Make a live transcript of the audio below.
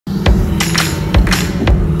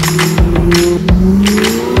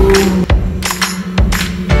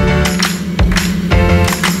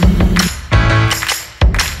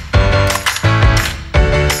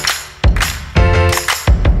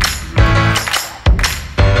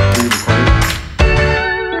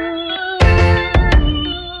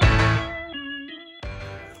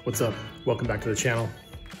What's up? Welcome back to the channel.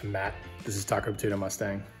 I'm Matt. This is Taco Potato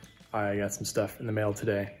Mustang. I got some stuff in the mail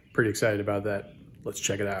today. Pretty excited about that. Let's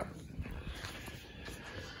check it out.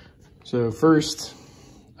 So first,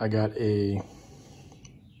 I got a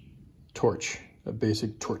torch, a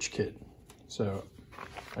basic torch kit. So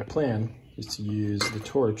my plan is to use the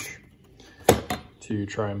torch to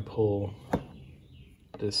try and pull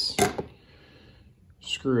this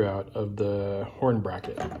screw out of the horn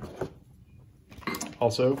bracket.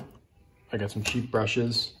 Also, I got some cheap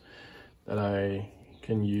brushes that I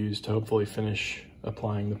can use to hopefully finish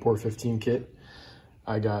applying the Pour 15 kit.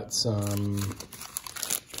 I got some,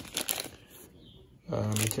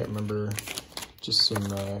 I can't remember, just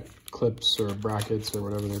some clips or brackets or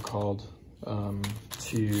whatever they're called,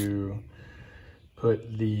 to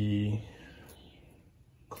put the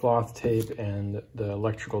cloth tape and the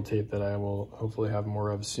electrical tape that I will hopefully have more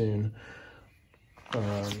of soon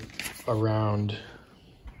around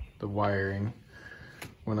the wiring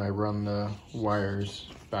when I run the wires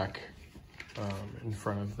back in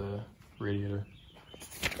front of the radiator.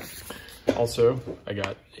 Also, I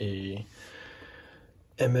got a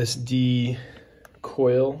MSD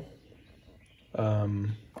coil,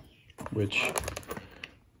 which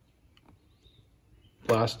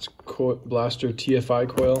blaster TFI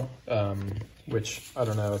coil, which I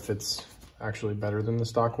don't know if it's actually better than the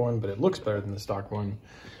stock one, but it looks better than the stock one.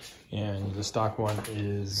 And the stock one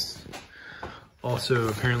is also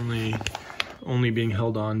apparently only being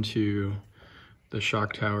held on to the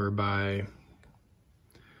shock tower by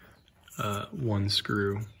one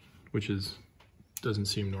screw, which doesn't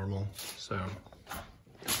seem normal. So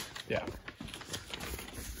yeah.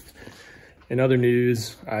 In other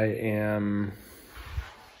news, I am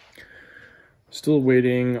still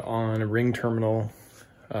waiting on a ring terminal,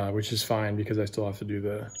 which is fine because I still have to do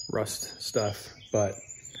the rust stuff, but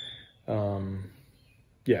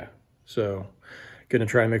yeah, so gonna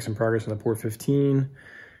try and make some progress on the Pour 15,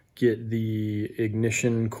 get the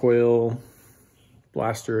ignition coil,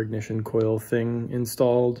 blaster ignition coil thing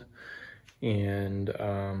installed, and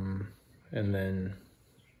then,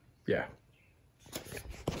 yeah,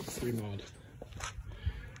 free mod,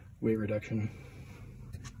 weight reduction.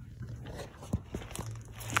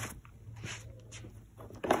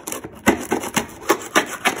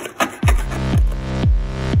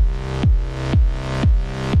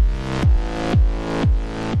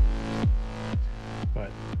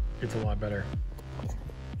 It's a lot better.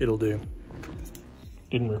 It'll do.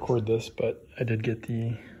 Didn't record this, but I did get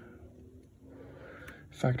the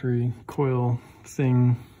factory coil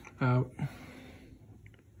thing out.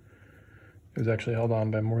 It was actually held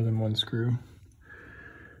on by more than one screw,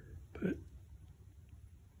 but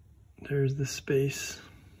there's the space.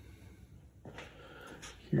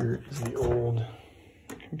 Here is the old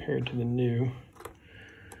compared to the new.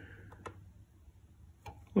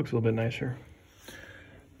 Looks a little bit nicer.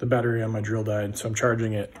 The battery on my drill died, so I'm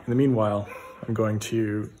charging it. In the meanwhile, I'm going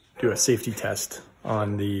to do a safety test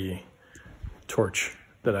on the torch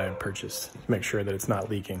that I purchased to make sure that it's not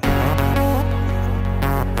leaking.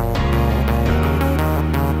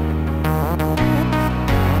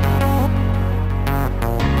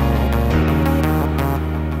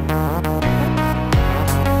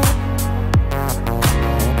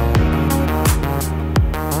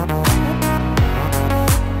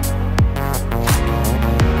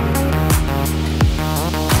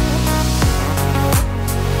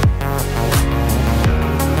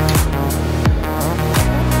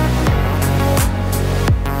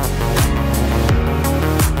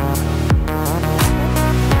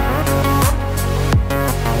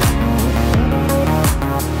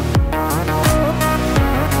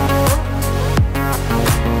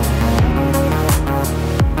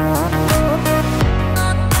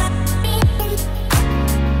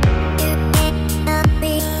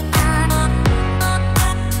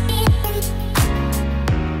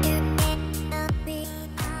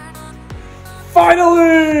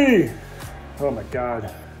 Finally! Oh my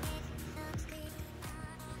God.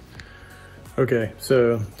 Okay,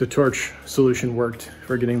 so the torch solution worked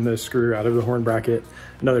for getting the screw out of the horn bracket.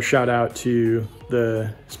 Another shout out to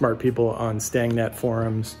the smart people on StangNet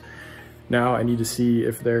forums. Now I need to see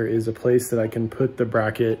if there is a place that I can put the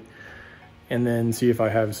bracket and then see if I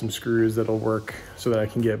have some screws that'll work so that I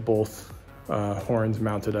can get both horns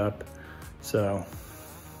mounted up. So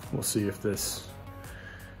we'll see if this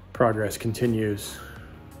progress continues.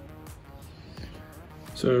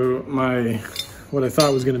 So what I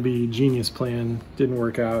thought was going to be a genius plan didn't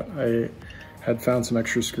work out. I had found some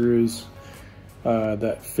extra screws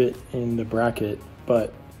that fit in the bracket,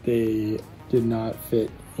 but they did not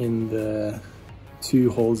fit in the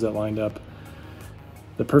two holes that lined up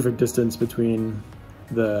the perfect distance between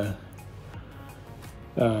the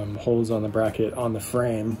holes on the bracket on the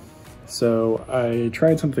frame. So I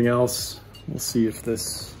tried something else. We'll see if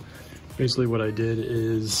this, basically what I did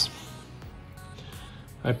is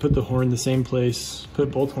I put the horn the same place,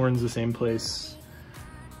 put both horns the same place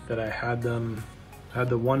that I had them, had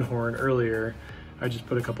the one horn earlier. I just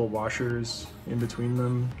put a couple of washers in between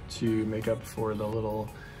them to make up for the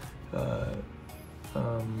little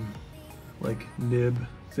like nib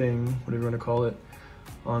thing, whatever you want to call it,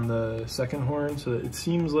 on the second horn, so that it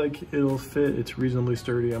seems like it'll fit. It's reasonably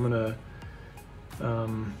sturdy. I'm gonna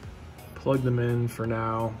plug them in for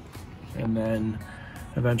now, and then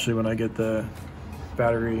eventually when I get the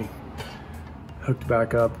battery hooked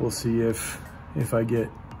back up, we'll see if I get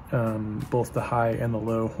both the high and the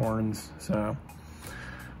low horns. So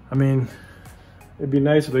I mean, it'd be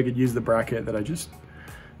nice if I could use the bracket that I just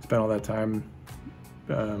spent all that time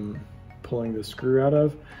pulling the screw out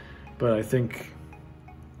of, but I think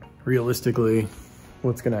realistically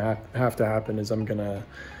what's gonna have to happen is I'm gonna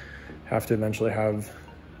have to eventually have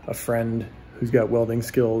a friend who's got welding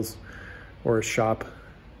skills or a shop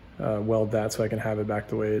weld that so I can have it back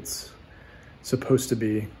the way it's supposed to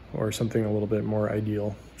be, or something a little bit more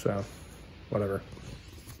ideal. So whatever.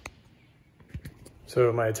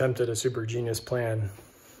 So my attempt at a super genius plan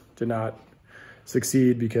did not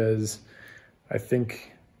succeed because I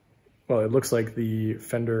think, well, it looks like the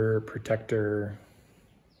fender protector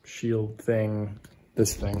shield thing,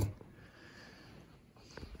 this thing,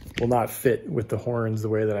 will not fit with the horns the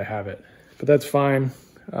way that I have it, but that's fine.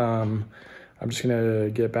 I'm just gonna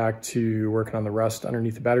get back to working on the rust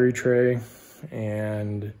underneath the battery tray,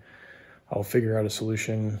 and I'll figure out a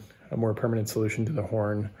solution, a more permanent solution to the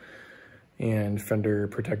horn and fender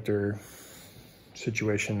protector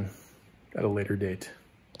situation at a later date.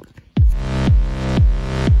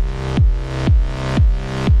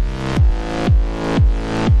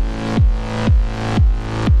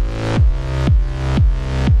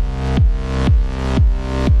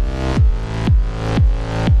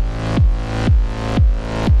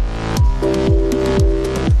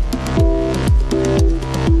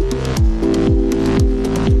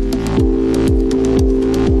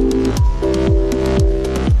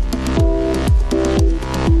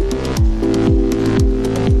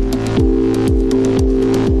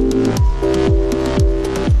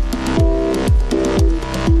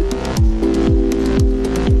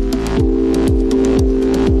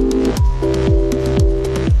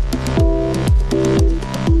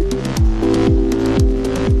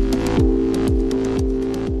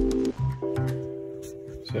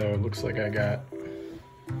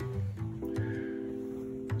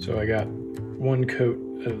 I got one coat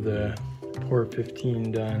of the Pour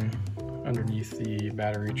 15 done underneath the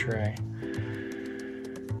battery tray.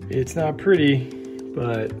 It's not pretty,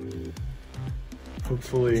 but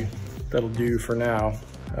hopefully that'll do for now.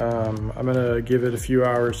 I'm gonna give it a few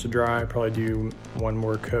hours to dry, probably do one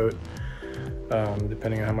more coat,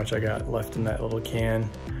 depending on how much I got left in that little can.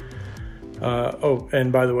 Oh,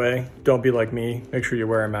 and by the way, don't be like me. Make sure you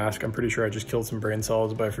wear a mask. I'm pretty sure I just killed some brain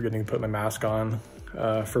cells by forgetting to put my mask on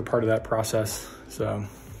for part of that process. So,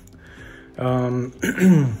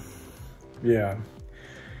 yeah.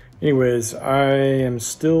 Anyways, I am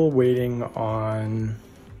still waiting on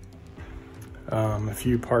a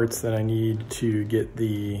few parts that I need to get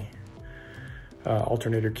the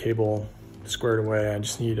alternator cable squared away. I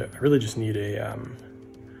really just need a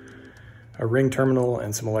ring terminal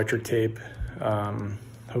and some electric tape.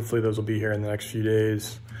 Hopefully those will be here in the next few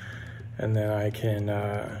days, and then I can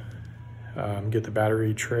get the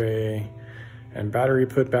battery tray and battery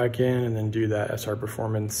put back in, and then do that SR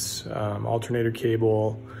Performance alternator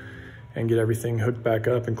cable and get everything hooked back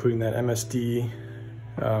up, including that MSD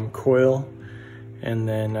coil, and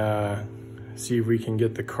then see if we can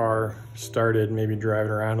get the car started, maybe drive it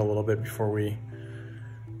around a little bit before we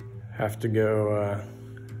have to go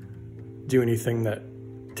do anything that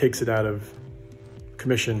takes it out of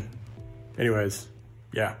commission. Anyways,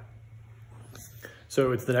 yeah.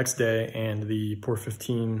 So it's the next day, and the Pour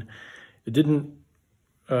 15, it didn't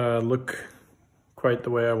look quite the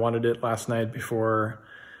way I wanted it last night before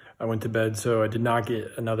I went to bed, so I did not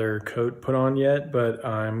get another coat put on yet, but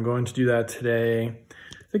I'm going to do that today.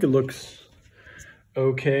 I think it looks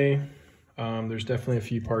okay. There's definitely a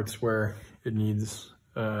few parts where it needs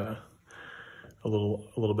a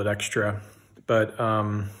little bit extra, but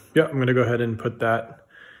yeah, I'm gonna go ahead and put that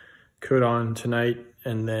coat on tonight,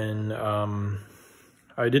 and then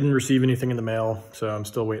I didn't receive anything in the mail, so I'm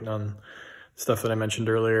still waiting on stuff that I mentioned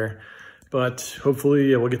earlier, but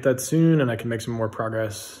hopefully we'll get that soon, and I can make some more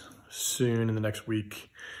progress soon in the next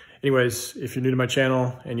week. Anyways, if you're new to my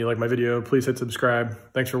channel and you like my video, please hit subscribe.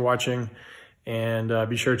 Thanks for watching. And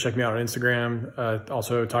be sure to check me out on Instagram.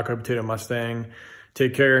 Also, Taco Potato Mustang.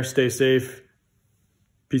 Take care, stay safe.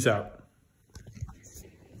 Peace out.